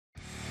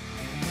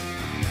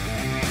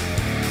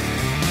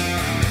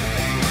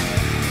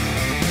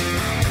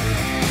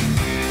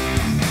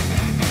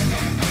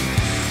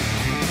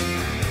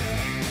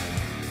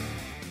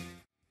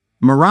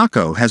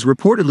Morocco has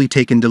reportedly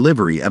taken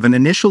delivery of an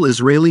initial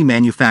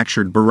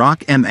Israeli-manufactured Barak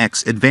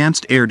MX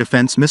advanced air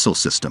defense missile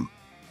system.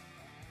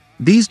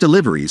 These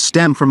deliveries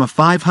stem from a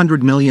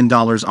 $500 million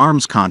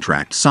arms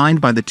contract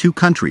signed by the two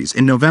countries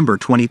in November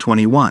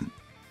 2021.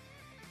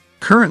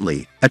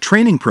 Currently, a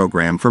training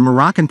program for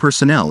Moroccan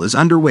personnel is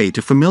underway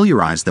to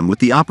familiarize them with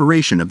the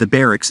operation of the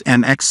Barracks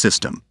MX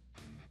system.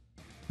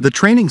 The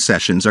training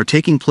sessions are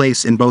taking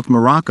place in both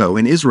Morocco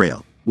and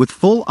Israel, with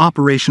full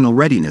operational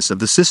readiness of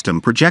the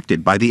system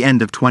projected by the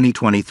end of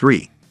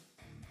 2023.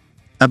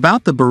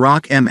 About the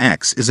Barak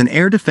MX is an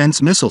air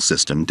defense missile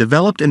system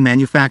developed and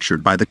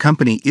manufactured by the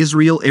company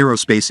Israel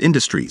Aerospace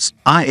Industries,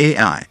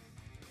 IAI.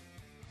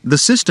 The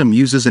system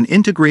uses an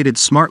integrated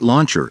smart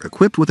launcher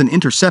equipped with an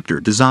interceptor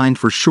designed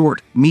for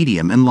short,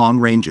 medium and long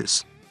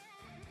ranges.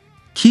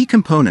 Key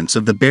components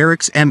of the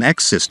Barracks MX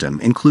system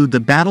include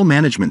the Battle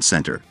Management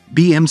Center,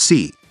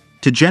 BMC,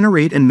 to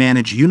generate and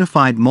manage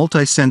unified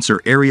multi-sensor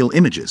aerial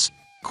images,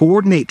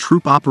 coordinate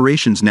troop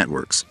operations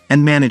networks,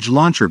 and manage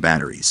launcher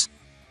batteries.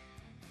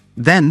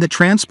 Then the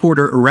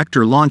Transporter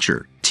Erector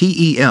Launcher,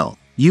 TEL,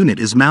 unit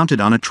is mounted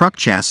on a truck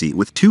chassis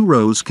with 2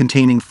 rows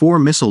containing 4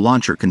 missile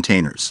launcher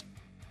containers.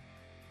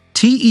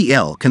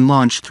 TEL can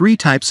launch 3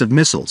 types of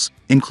missiles,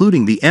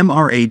 including the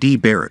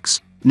MRAD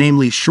Barracks,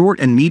 namely short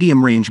and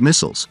medium-range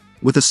missiles,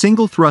 with a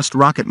single-thrust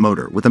rocket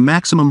motor with a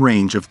maximum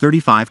range of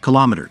 35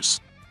 kilometers.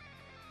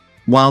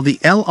 While the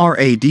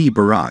LRAD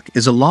Barak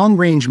is a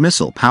long-range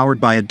missile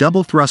powered by a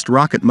double-thrust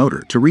rocket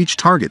motor to reach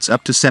targets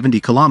up to 70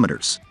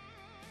 kilometers.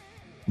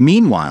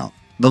 Meanwhile,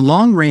 the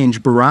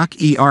long-range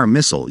Barak ER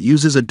missile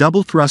uses a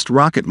double-thrust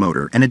rocket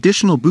motor and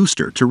additional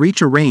booster to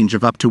reach a range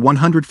of up to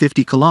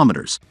 150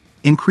 kilometers,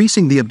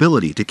 increasing the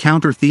ability to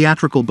counter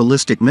theatrical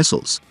ballistic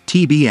missiles,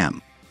 TBM.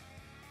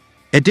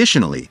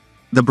 Additionally,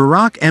 the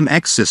Barak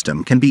MX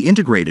system can be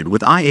integrated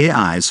with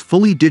IAI's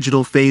fully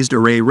digital phased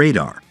array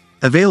radar,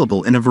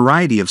 available in a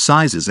variety of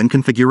sizes and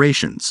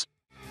configurations.